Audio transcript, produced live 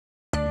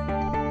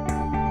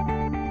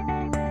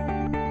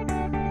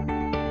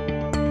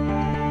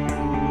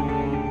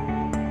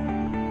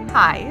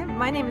Hi,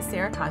 my name is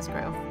Sarah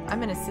Cosgrove.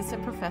 I'm an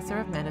assistant professor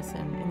of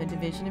medicine in the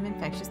Division of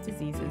Infectious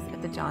Diseases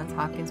at the Johns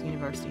Hopkins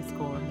University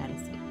School of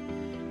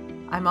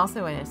Medicine. I'm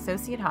also an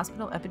associate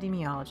hospital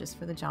epidemiologist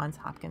for the Johns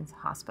Hopkins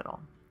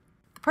Hospital.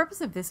 The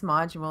purpose of this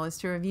module is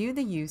to review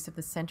the use of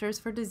the Centers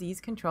for Disease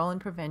Control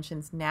and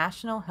Prevention's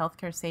National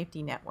Healthcare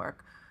Safety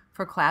Network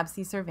for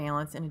CLABSI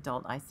surveillance in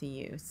adult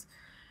ICUs.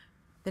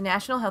 The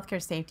National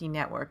Healthcare Safety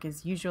Network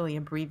is usually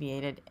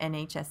abbreviated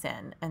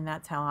NHSN, and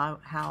that's how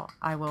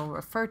I will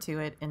refer to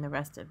it in the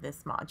rest of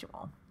this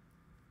module.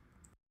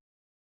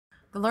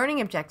 The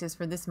learning objectives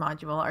for this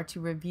module are to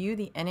review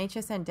the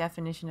NHSN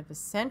definition of a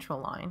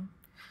central line,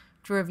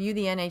 to review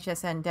the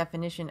NHSN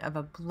definition of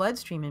a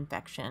bloodstream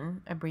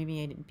infection,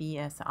 abbreviated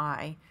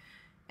BSI,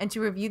 and to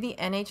review the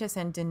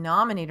NHSN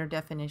denominator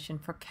definition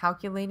for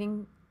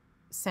calculating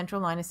central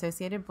line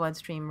associated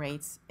bloodstream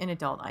rates in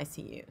adult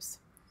ICUs.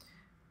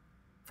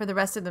 For the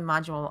rest of the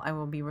module, I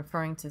will be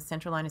referring to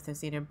central line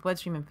associated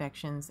bloodstream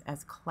infections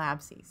as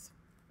CLABSIs.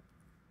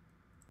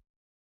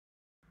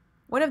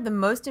 One of the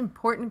most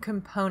important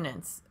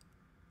components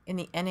in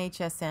the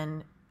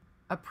NHSN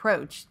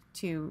approach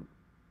to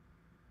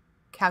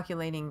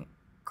calculating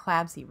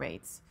CLABSI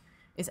rates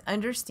is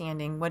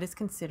understanding what is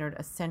considered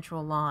a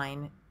central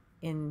line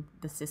in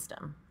the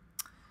system.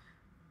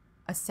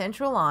 A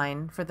central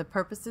line, for the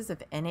purposes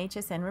of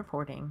NHSN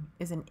reporting,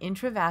 is an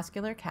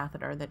intravascular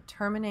catheter that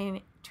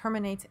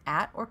terminates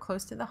at or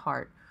close to the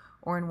heart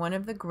or in one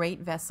of the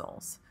great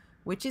vessels,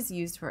 which is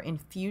used for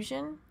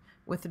infusion,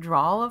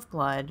 withdrawal of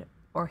blood,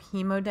 or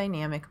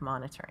hemodynamic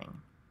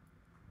monitoring.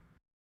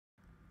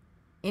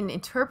 In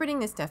interpreting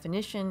this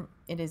definition,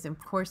 it is of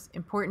course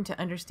important to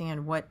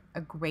understand what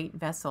a great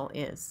vessel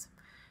is.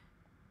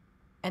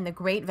 And the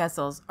great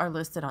vessels are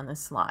listed on this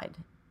slide.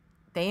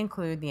 They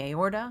include the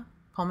aorta,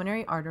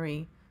 pulmonary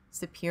artery,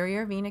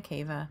 superior vena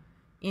cava,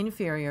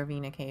 inferior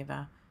vena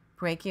cava,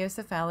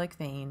 brachiocephalic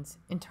veins,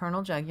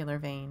 internal jugular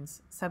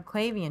veins,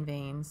 subclavian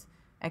veins,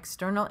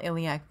 external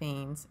iliac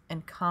veins,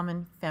 and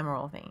common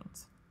femoral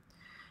veins.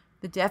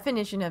 The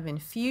definition of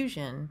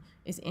infusion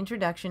is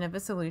introduction of a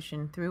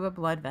solution through a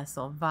blood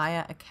vessel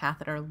via a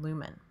catheter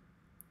lumen.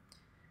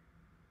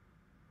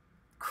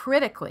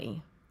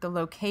 Critically, the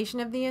location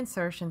of the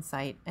insertion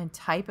site and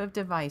type of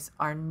device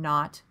are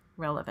not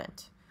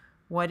relevant.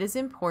 What is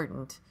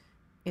important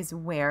is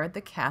where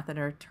the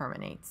catheter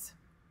terminates.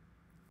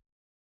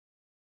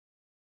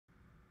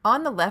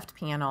 On the left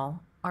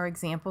panel are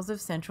examples of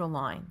central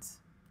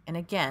lines. And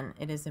again,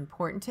 it is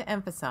important to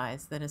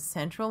emphasize that a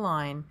central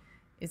line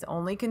is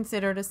only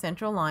considered a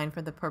central line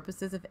for the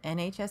purposes of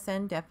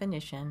NHSN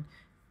definition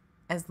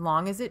as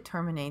long as it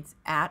terminates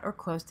at or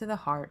close to the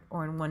heart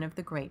or in one of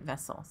the great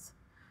vessels.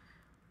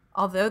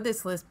 Although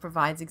this list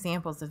provides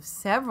examples of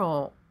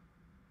several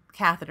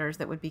catheters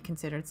that would be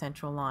considered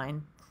central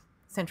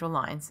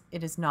lines,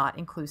 it is not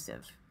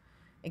inclusive.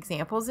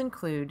 Examples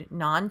include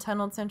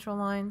non-tunneled central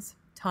lines,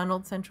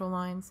 tunneled central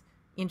lines,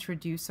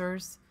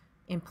 introducers,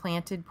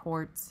 implanted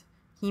ports,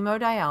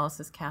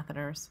 hemodialysis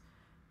catheters,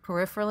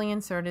 peripherally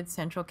inserted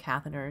central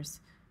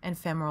catheters, and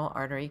femoral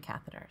artery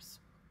catheters.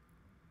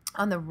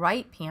 On the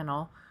right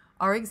panel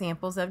are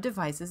examples of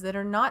devices that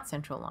are not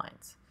central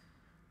lines.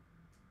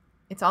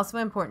 It's also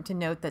important to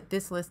note that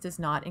this list is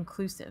not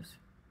inclusive.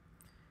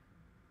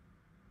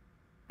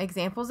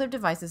 Examples of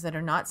devices that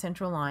are not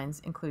central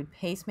lines include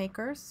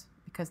pacemakers,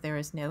 because there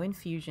is no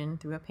infusion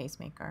through a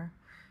pacemaker,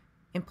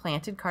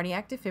 implanted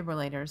cardiac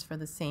defibrillators for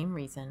the same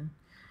reason,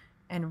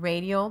 and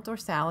radial,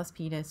 dorsalis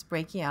pedis,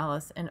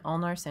 brachialis, and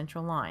ulnar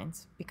central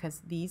lines,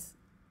 because these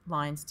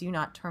lines do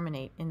not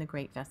terminate in the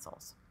great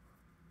vessels.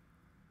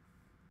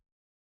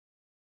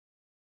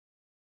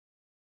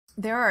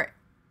 There are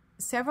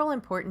several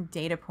important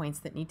data points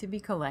that need to be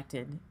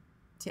collected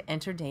to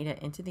enter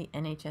data into the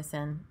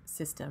NHSN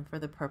system for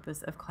the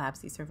purpose of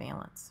CLABSI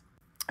surveillance.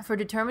 For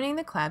determining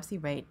the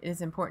CLABSI rate, it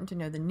is important to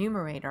know the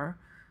numerator,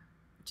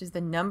 which is the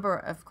number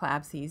of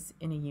CLABSIs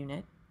in a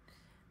unit,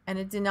 and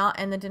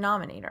the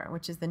denominator,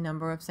 which is the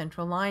number of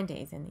central line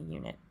days in the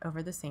unit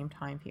over the same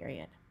time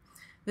period.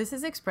 This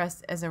is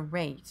expressed as a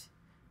rate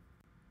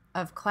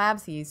of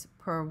CLABSIs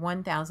per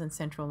 1,000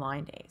 central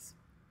line days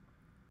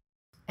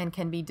and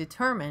can be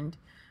determined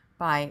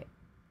by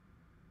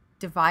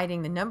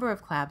dividing the number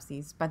of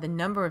CLABSIs by the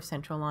number of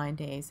central line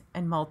days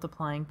and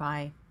multiplying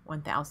by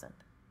 1,000.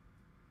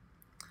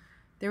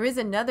 There is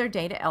another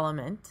data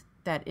element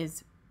that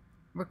is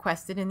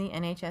requested in the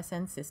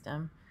NHSN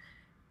system,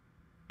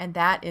 and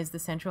that is the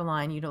central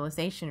line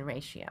utilization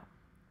ratio.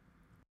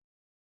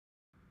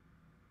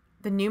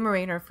 The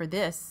numerator for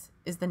this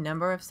is the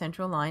number of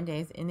central line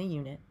days in the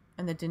unit,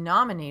 and the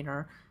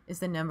denominator is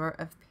the number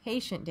of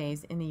patient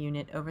days in the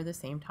unit over the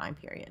same time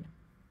period.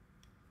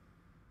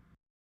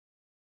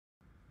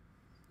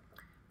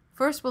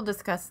 First, we'll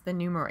discuss the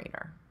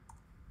numerator.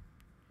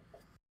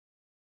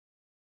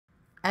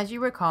 As you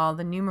recall,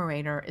 the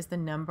numerator is the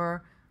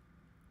number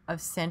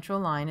of central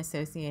line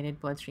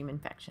associated bloodstream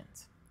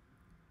infections.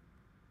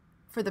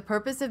 For the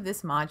purpose of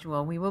this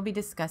module, we will be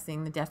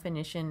discussing the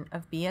definition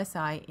of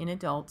BSI in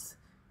adults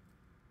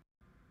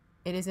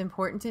it is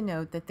important to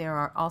note that there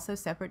are also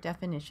separate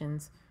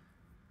definitions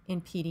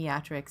in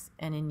pediatrics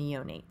and in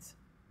neonates.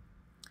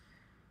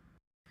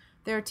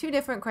 There are two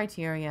different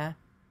criteria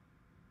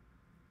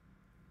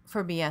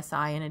for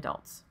BSI in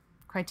adults.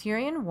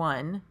 Criterion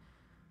 1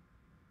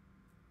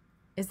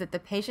 is that the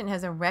patient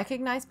has a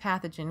recognized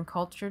pathogen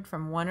cultured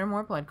from one or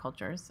more blood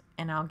cultures,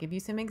 and I'll give you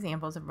some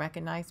examples of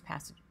recognized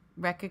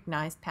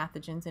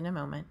pathogens in a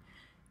moment,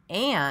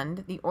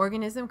 and the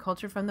organism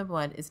cultured from the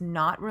blood is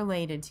not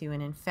related to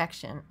an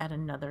infection at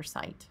another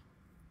site.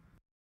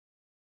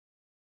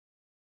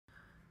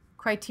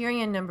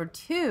 Criterion number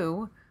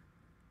 2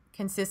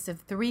 consists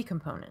of 3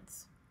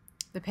 components.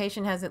 The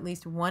patient has at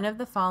least one of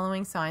the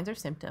following signs or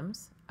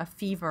symptoms: a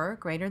fever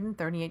greater than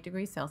 38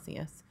 degrees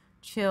Celsius,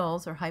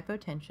 chills or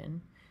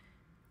hypotension,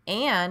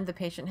 and the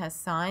patient has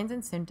signs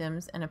and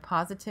symptoms and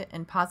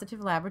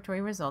positive laboratory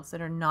results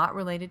that are not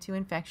related to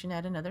infection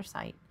at another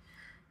site,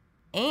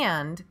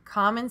 and a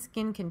common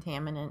skin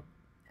contaminant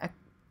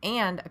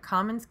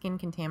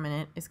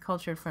is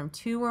cultured from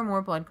 2 or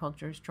more blood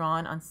cultures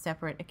drawn on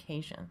separate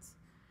occasions.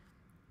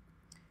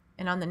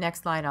 And on the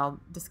next slide, I'll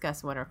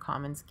discuss what are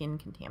common skin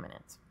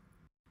contaminants.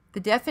 The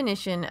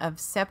definition of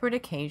separate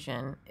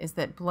occasion is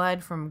that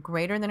blood from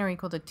greater than or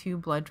equal to 2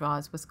 blood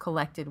draws was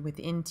collected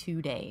within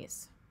 2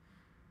 days.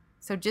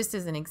 So just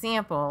as an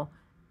example,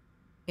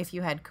 if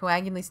you had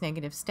coagulase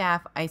negative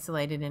staph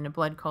isolated in a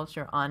blood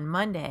culture on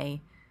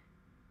Monday,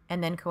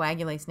 and then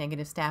coagulase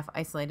negative staph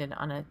isolated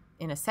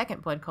in a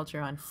second blood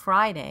culture on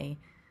Friday,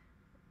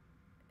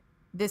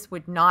 this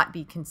would not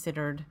be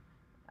considered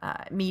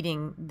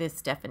meeting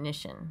this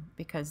definition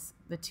because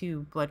the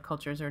 2 blood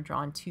cultures are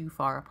drawn too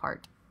far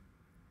apart.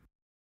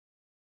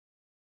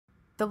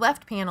 The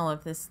left panel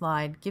of this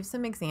slide gives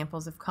some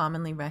examples of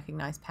commonly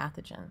recognized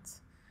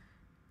pathogens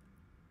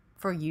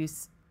for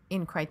use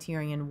in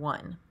Criterion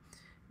 1.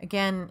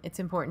 Again, it's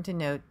important to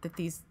note that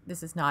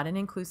this is not an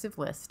inclusive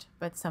list,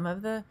 but some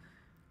of the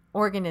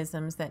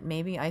organisms that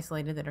may be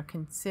isolated that are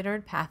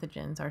considered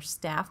pathogens are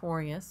Staph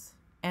aureus,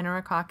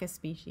 Enterococcus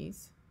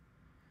species,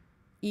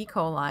 E.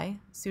 coli,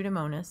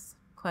 Pseudomonas,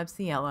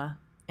 Klebsiella,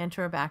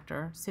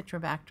 Enterobacter,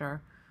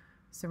 Citrobacter,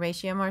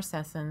 Serratia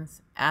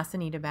marcescens,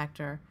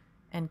 Acinetobacter,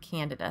 and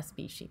Candida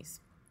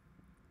species.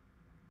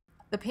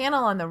 The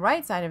panel on the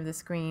right side of the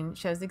screen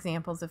shows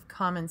examples of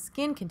common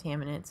skin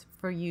contaminants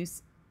for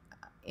use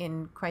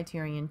in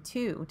Criterion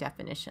 2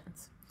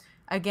 definitions.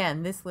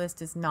 Again, this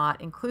list is not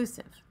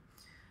inclusive.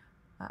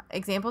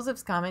 Examples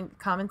of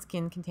common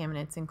skin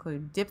contaminants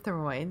include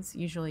diphtheroids,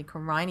 usually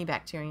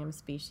Corynebacterium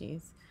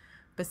species,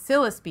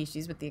 Bacillus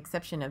species with the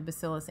exception of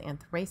Bacillus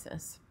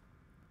anthracis,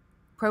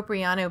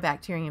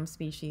 Propianobacterium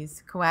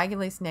species,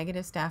 coagulase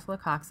negative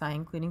staphylococci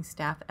including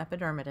Staph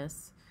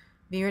epidermidis,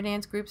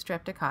 Viridans group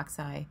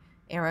Streptococci,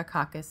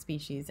 Aerococcus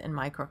species, and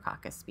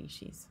Micrococcus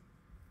species.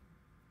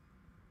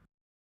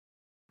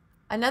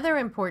 Another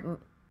important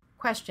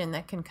question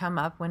that can come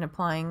up when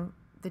applying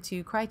the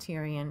 2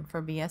 criterion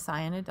for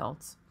BSI in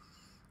adults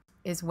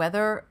is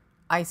whether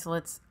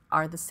isolates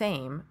are the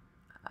same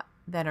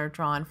that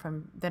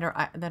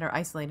are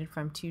isolated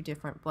from 2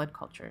 different blood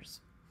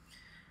cultures.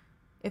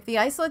 If the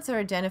isolates are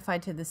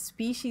identified to the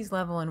species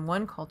level in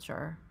one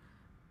culture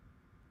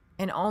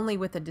and only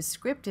with a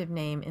descriptive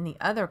name in the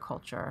other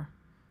culture,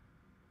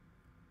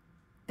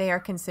 they are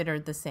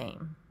considered the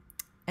same.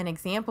 An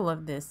example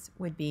of this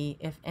would be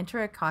if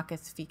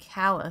Enterococcus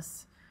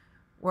faecalis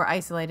were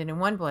isolated in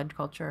one blood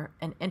culture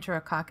and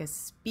Enterococcus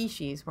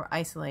species were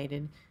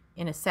isolated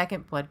in a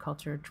second blood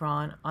culture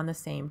drawn on the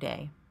same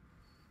day.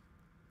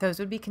 Those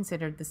would be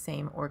considered the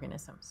same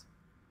organisms.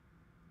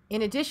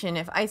 In addition,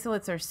 if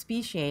isolates are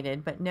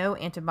speciated but no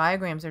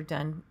antibiograms are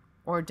done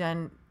or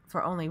done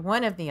for only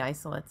one of the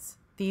isolates,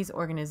 these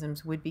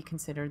organisms would be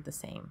considered the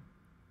same.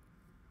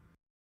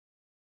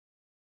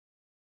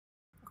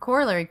 A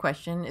corollary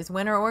question is,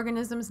 when are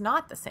organisms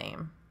not the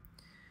same?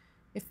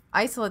 If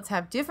isolates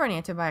have different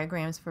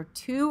antibiograms for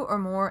 2 or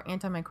more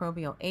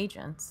antimicrobial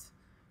agents,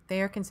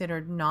 they are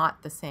considered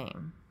not the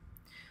same.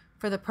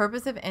 For the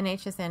purpose of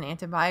NHSN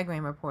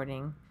antibiogram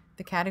reporting,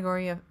 the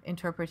category of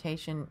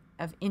interpretation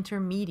of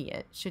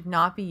intermediate should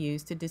not be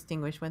used to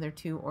distinguish whether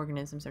 2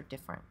 organisms are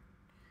different.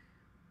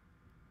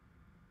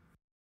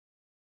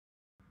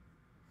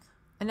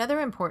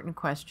 Another important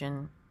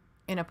question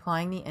in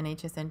applying the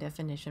NHSN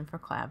definition for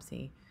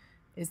CLABSI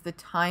is the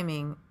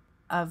timing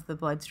of the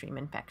bloodstream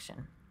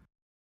infection.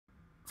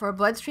 For a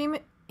bloodstream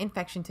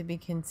infection to be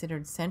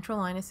considered central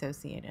line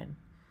associated,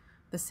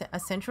 a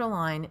central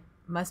line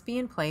must be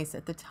in place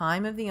at the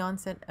time of the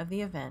onset of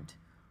the event,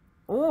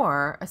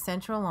 or a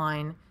central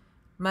line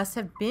must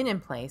have been in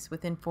place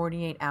within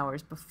 48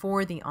 hours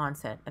before the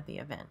onset of the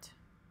event.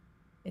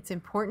 It's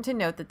important to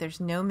note that there's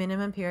no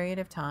minimum period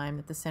of time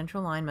that the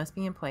central line must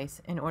be in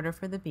place in order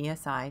for the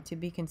BSI to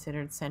be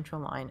considered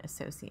central line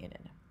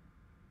associated.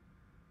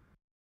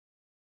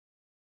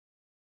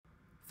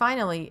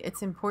 Finally,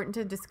 it's important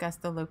to discuss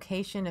the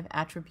location of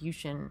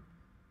attribution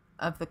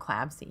of the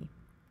CLABSI.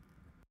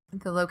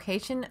 The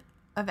location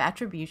of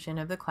attribution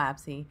of the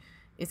CLABSI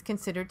is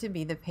considered to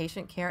be the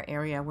patient care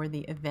area where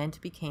the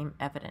event became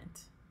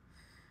evident.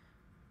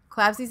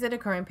 CLABSIs that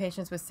occur in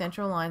patients with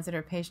central lines that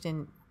are placed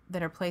in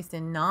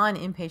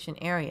non-inpatient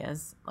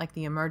areas, like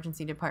the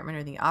emergency department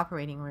or the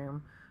operating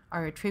room,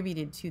 are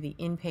attributed to the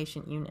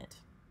inpatient unit.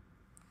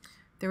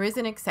 There is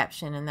an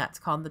exception, and that's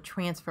called the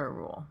transfer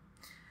rule.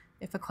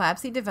 If a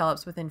CLABSI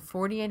develops within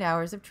 48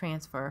 hours of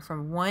transfer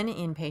from one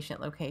inpatient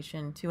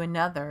location to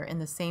another in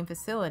the same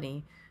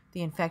facility,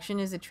 the infection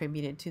is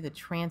attributed to the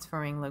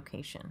transferring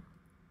location.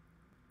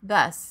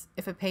 Thus,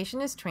 if a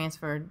patient is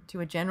transferred to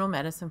a general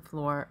medicine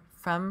floor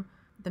from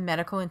the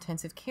medical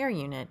intensive care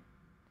unit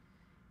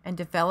and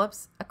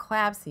develops a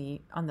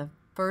CLABSI on the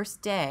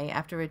first day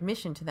after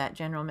admission to that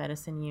general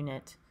medicine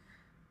unit,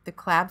 the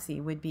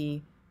CLABSI would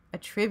be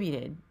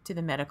attributed to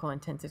the medical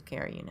intensive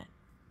care unit.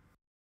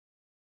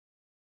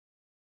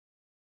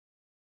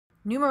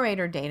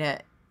 Numerator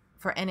data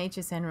for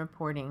NHSN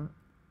reporting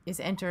is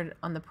entered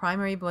on the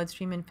primary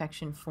bloodstream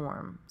infection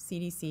form,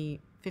 CDC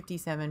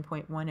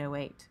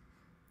 57.108.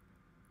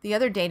 The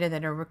other data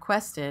that are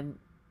requested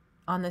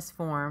on this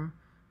form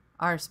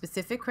are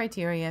specific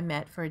criteria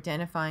met for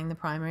identifying the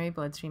primary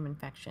bloodstream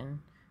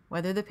infection,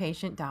 whether the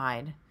patient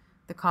died,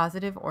 the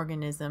causative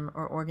organism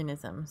or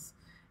organisms,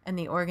 and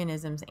the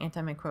organism's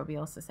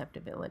antimicrobial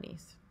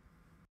susceptibilities.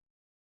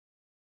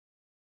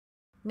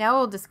 Now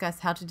we'll discuss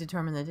how to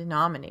determine the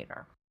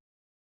denominator.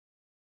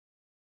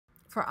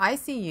 For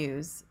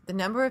ICUs, the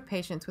number of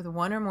patients with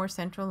one or more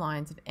central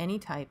lines of any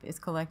type is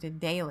collected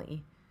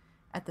daily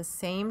at the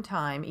same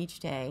time each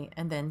day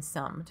and then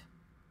summed.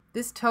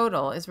 This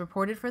total is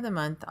reported for the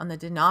month on the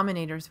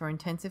denominators for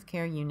intensive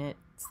care unit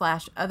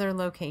 / other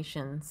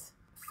locations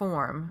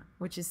form,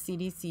 which is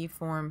CDC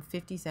form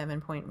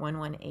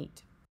 57.118.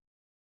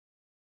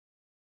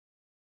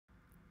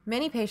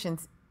 Many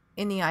patients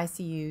in the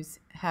ICUs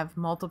have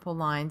multiple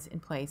lines in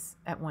place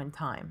at one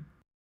time.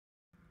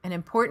 An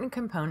important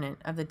component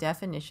of the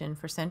definition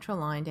for central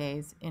line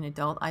days in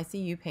adult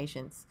ICU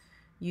patients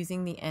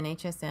using the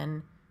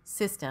NHSN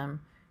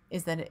system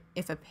is that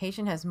if a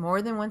patient has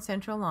more than one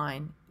central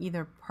line,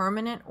 either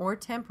permanent or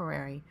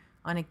temporary,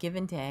 on a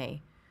given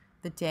day,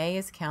 the day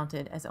is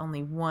counted as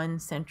only one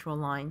central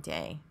line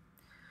day.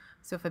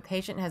 So if a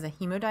patient has a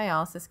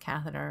hemodialysis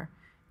catheter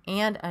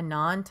and a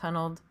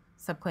non-tunneled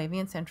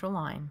subclavian central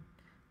line,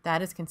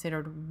 that is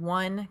considered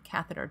one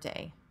catheter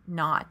day,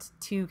 not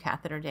 2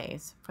 catheter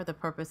days, for the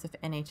purpose of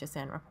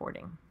NHSN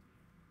reporting.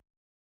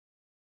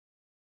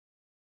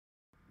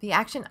 The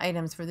action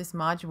items for this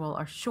module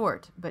are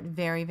short but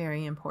very,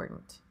 very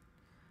important.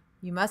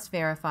 You must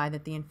verify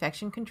that the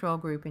infection control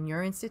group in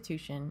your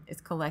institution is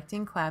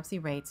collecting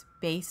CLABSI rates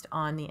based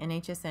on the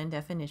NHSN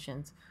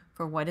definitions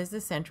for what is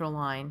the central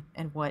line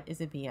and what is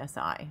a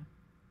BSI.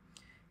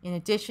 In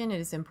addition,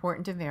 it is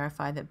important to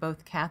verify that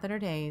both catheter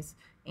days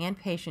and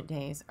patient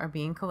days are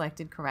being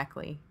collected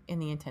correctly in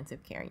the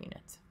intensive care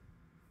unit.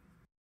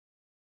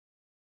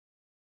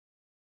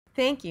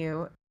 Thank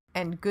you,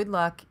 and good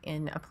luck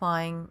in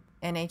applying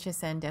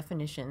NHSN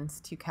definitions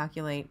to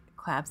calculate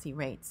CLABSI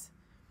rates.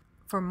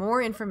 For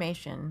more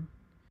information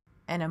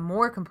and a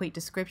more complete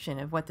description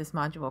of what this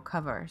module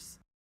covers,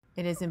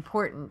 it is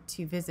important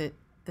to visit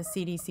the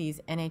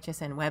CDC's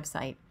NHSN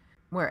website,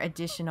 where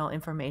additional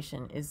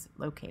information is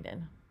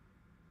located.